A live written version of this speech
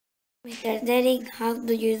Mr. Derrick, how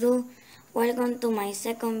do you do? Welcome to my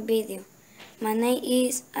second video. My name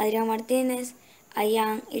is Adrián Martinez. I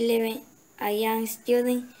am 11. I am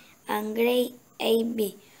student and grade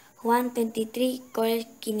 8B, Juan 23, College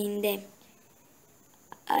Quininde.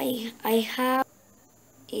 I have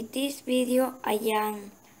in this video I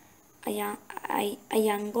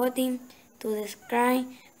am going to describe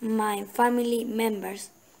my family members.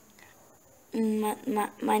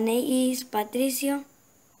 My name is Patricio.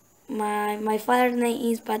 My father's name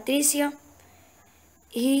is Patricio.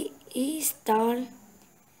 He is tall,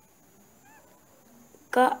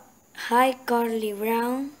 high curly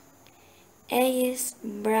brown, eyes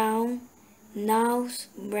brown, nose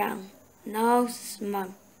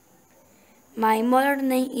small. My mother's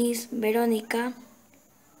name is Veronica.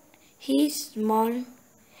 He is small,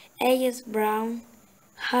 eyes brown,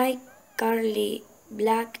 high curly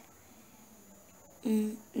black,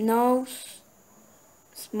 nose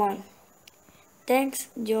small. Thanks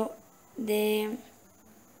you. This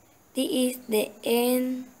is the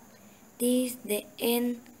end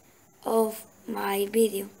of my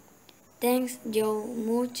video. Thanks you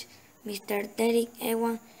much, Mr. Derrick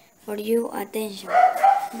Ewang, for your attention.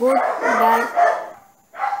 Goodbye.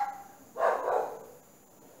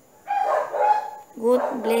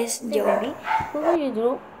 God bless you. How do you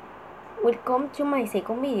do? Welcome to my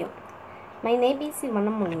second video. My name is Silvana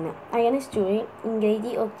Molina. I am a student in grade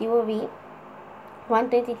XXIII,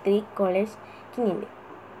 123 College, Quininde.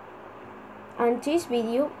 On this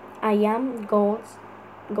video, I am going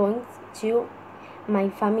to my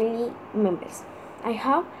family members. I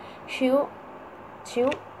have two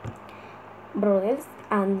brothers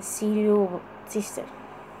and 0 sisters.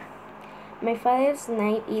 My father's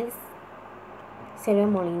name is Silvia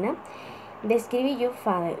Molina. Describe your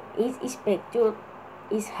father. Is expected,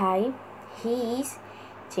 is high, he is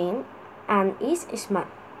thin, and is smart.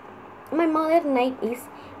 My mother's name is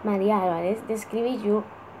Maria Alvarez. Describe your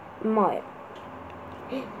mother.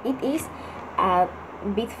 It is a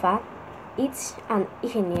bit fat. It's an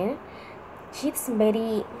engineer. She's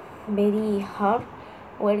very hard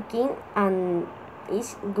working and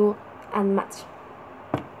is good at math.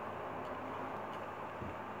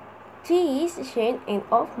 She is the end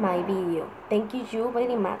of my video. Thank you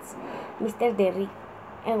very much, Mr. Derrick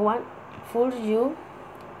Ewang, for your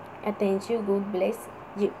attention. God bless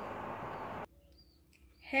you.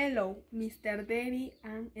 Hello, Mr. Derrick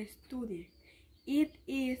and student. It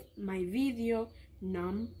is my video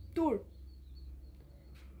tour.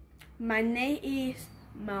 My name is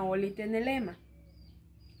Maolite Nelema,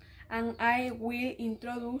 and I will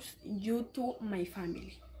introduce you to my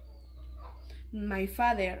family. My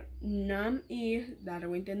father's name is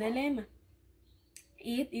Derrick Nelema.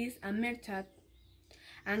 It is a merchant,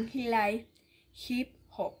 and he likes hip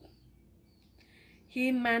hop.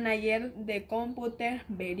 He manages the computer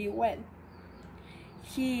very well.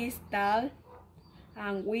 He is tall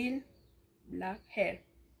and with black hair,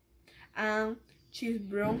 and his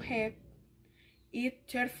brown hair is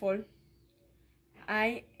cheerful.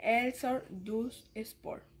 I also do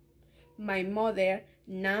sport. My mother's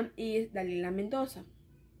name is Dalila Mendoza.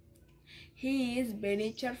 He is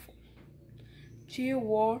very cheerful. She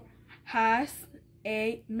works as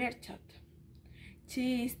a merchant.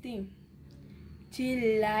 She is thin.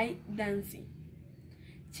 She likes dancing.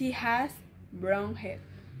 She has brown hair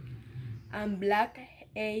and black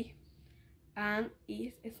eyes and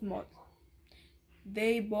is small.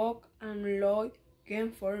 They both and love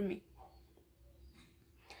game for me.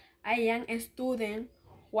 I am a student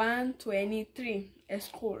 123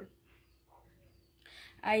 school.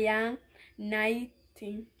 I am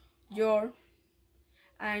 19 years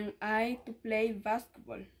and I to play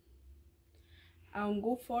basketball. I'm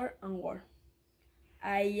good for and work.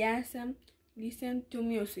 I listen to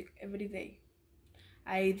music every day.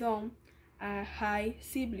 I don't have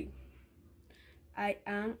siblings. I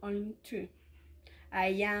am only 2. I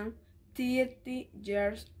am 30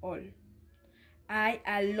 years old. I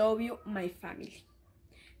love you, my family.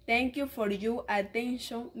 Thank you for your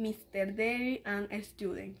attention, Mr. Derrick and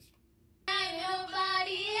students.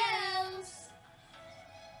 Nobody else.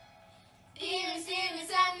 Being serious,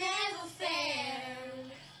 I never failed.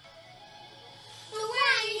 But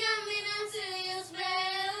why you coming onto your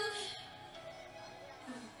spell?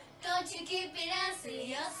 Don't you keep it answer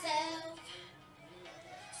yourself.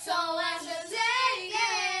 So I should say,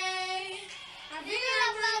 yeah. I think I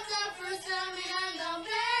fucked up for something I don't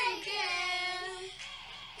break it.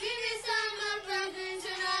 Give me some more pumpkin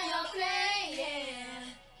to know you're playing.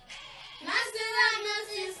 Master, I know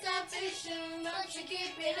since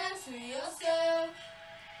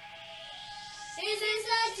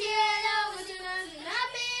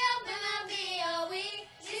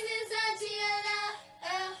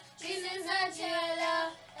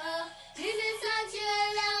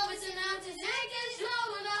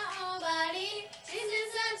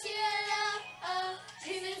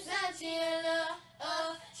cielo.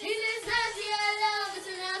 Oh, Jesus al cielo,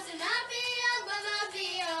 listen up, be up,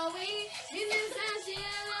 be we. Jesus al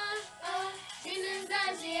cielo, oh, Jesus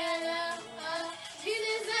al cielo, oh,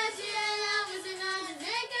 Jesus al cielo, listen up,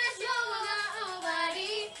 make us show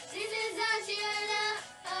nobody. Jesus al cielo,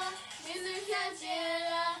 oh, Jesus al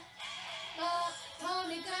cielo, oh,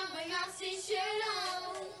 holy company, I see cielo.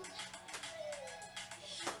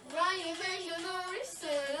 Ryan, make you know it's so.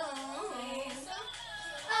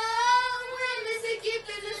 Keep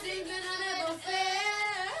it the secret, I never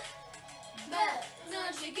fair. But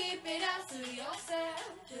don't you keep it up to yourself.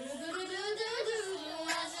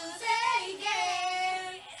 I should take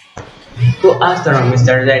it. Good afternoon,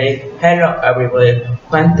 Mr. Derrick. Hello, everybody.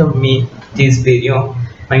 Welcome to me this video.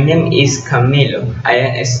 My name is Camilo. I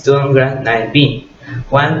am a student grade 9B,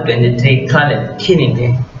 123 College,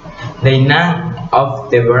 Quininde. The name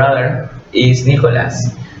of the brother is Nicholas.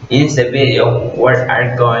 In this video, we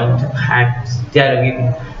are going to have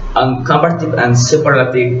dialogue on comparative and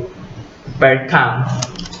superlative verb count.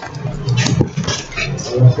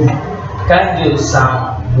 Can you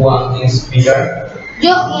someone is bigger?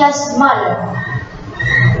 You is smaller.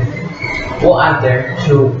 What other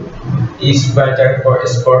two is better for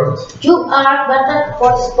sports? You are better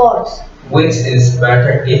for sports. Which is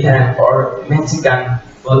better, Italian or Mexican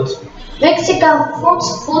food? Mexican food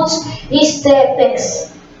is the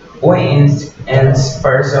best. Who is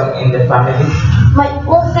person in the family? My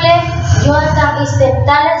uncle Jonathan is the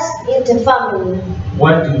tallest in the family.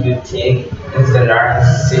 What do you think is the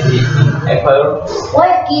largest city in Ecuador?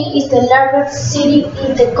 Guayaquil is the largest city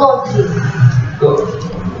in the country. Good.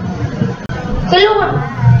 Hello.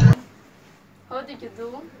 How do you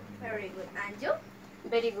do? Very good. And you?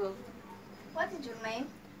 Very good. What is your name?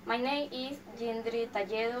 My name is Gendry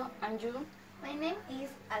Talledo, and you? My name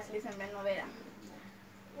is Ashley Sembrano Vera.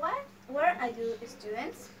 Where are you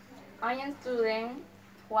students? I am student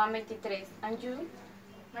Juan XXIII, and you?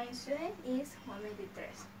 My student is Juan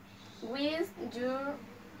XXIII. Who is your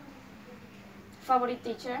favorite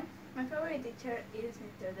teacher? My favorite teacher is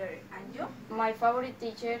Mr. Derrick. And you? My favorite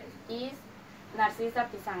teacher is Narcisa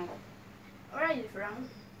Pizango. Where are you from?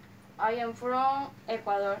 I am from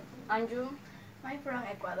Ecuador, and you? I'm from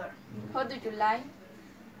Ecuador. How do you like?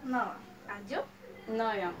 No. And you?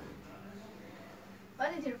 No, yeah.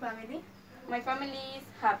 What is your family? My family is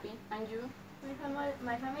happy, and you?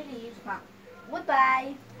 My family is fun.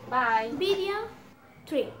 Goodbye. Bye. Video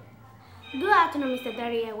 3. Good afternoon, Mr.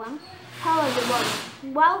 Derrick Ewang. Hello,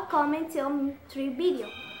 everyone. Welcome to 3 video.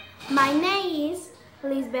 My name is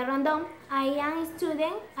Lisbeth Rondon. I am a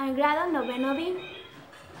student and grado noveno B.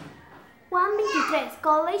 123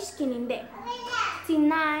 College, Quininde.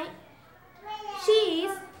 Tonight, she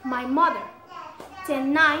is my mother.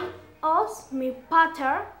 Tonight, us, my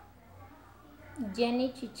father.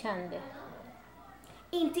 Jenny Chichande.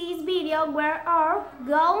 In this video, we are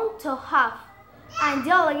going to have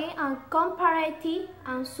dialogue and comparative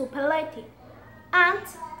and superlative and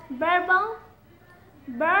verbal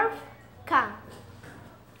verb can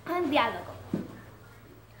and dialogue.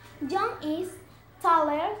 John is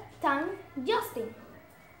taller than Justin.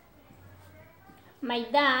 My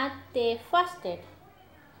dad, the fastest.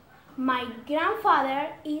 My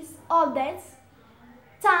grandfather is oldest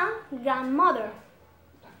than grandmother.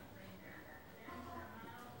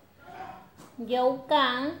 You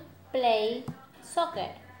can play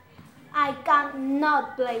soccer. I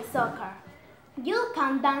cannot play soccer. You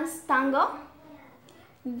can dance tango?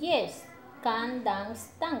 Yes, can dance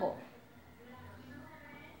tango.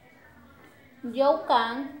 You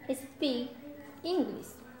can speak English.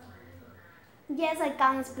 Yes, I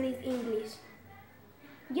can speak English.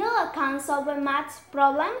 You can solve a math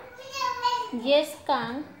problem? Yes,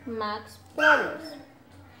 can math problems.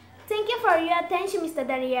 Thank you for your attention, Mr.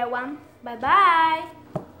 Derrick Ewang. Bye-bye.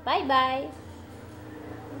 Bye-bye.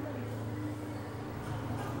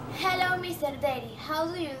 Hello, Mr. Derrick. How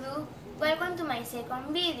do you do? Welcome to my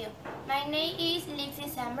second video. My name is Lixi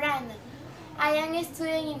Zambrano. I am a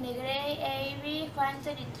student in the grade AB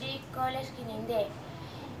 133 College, Quininde.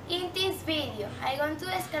 In this video, I'm going to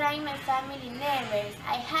describe my family members.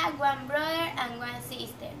 I have one brother and one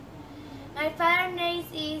sister. My father's name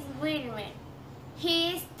is Wilmer.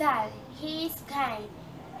 He is tall. He is kind.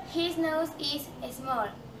 His nose is small.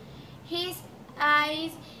 His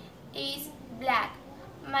eyes is black.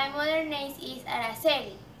 My mother's name is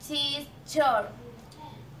Araceli. She is short.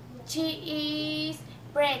 She is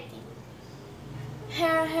pretty.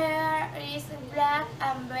 Her hair is black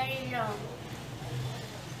and very long.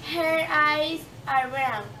 Her eyes are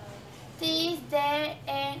brown. This is the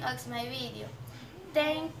end of my video.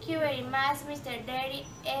 Thank you very much, Mr. Derrick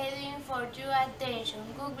Ewang, for your attention.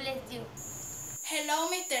 God bless you. Hello,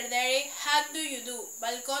 Mr. Derrick. How do you do?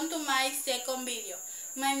 Welcome to my second video.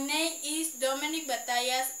 My name is Dominic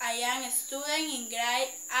Batallas. I am a student in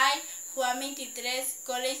grade I, Juan XXIII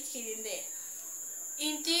College, Quininde.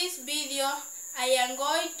 In this video, I am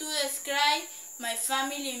going to describe my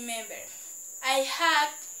family member. I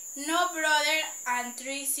have no brother and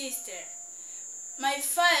 3 sisters. My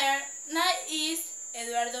father name is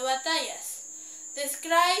Eduardo Batallas.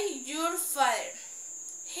 Describe your father.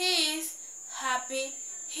 He is happy,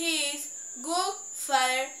 he is good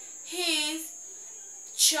father, he is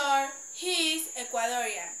short, he is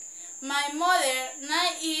Ecuadorian. My mother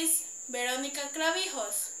name is Veronica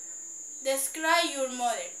Clavijos. Describe your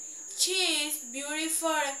mother. She is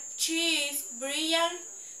beautiful, she is brilliant,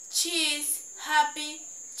 she is happy,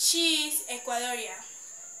 she is Ecuadorian.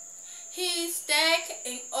 He is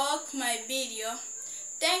taken of my video.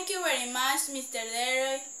 Thank you very much, Mr.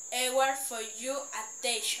 Derrick Ewang, for your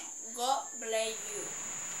attention. God bless you.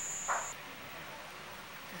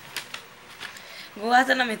 Good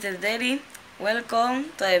afternoon, Mr. Derrick.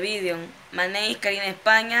 Welcome to the video. My name is Quininde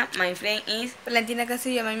España. My friend is Valentina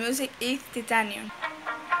Castillo. My music is Titanium.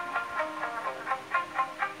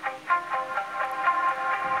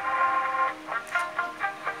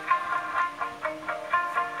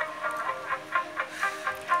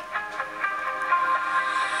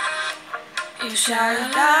 You shut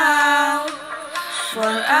it down, for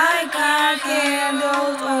I can't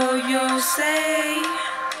handle all you say.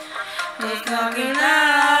 You're talking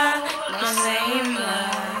out, not saying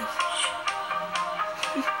much.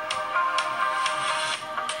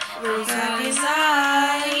 We're talking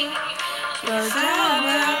inside, cause I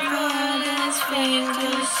got all these things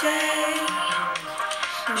to say.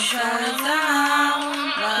 You shut it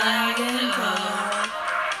down, but I can talk.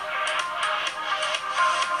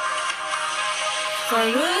 For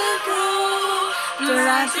you to go, the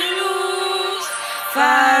right to lose.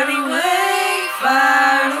 Far away,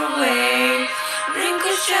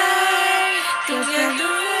 ricochet, to get the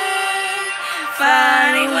rain.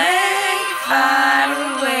 Far away,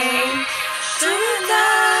 to you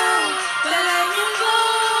down, but I can go.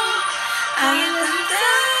 I am the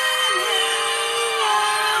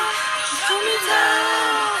to me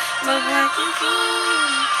down, but I can go.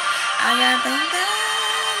 I got the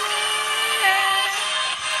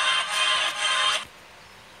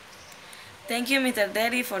Thank you, Mr.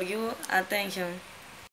 Derrick, for your attention.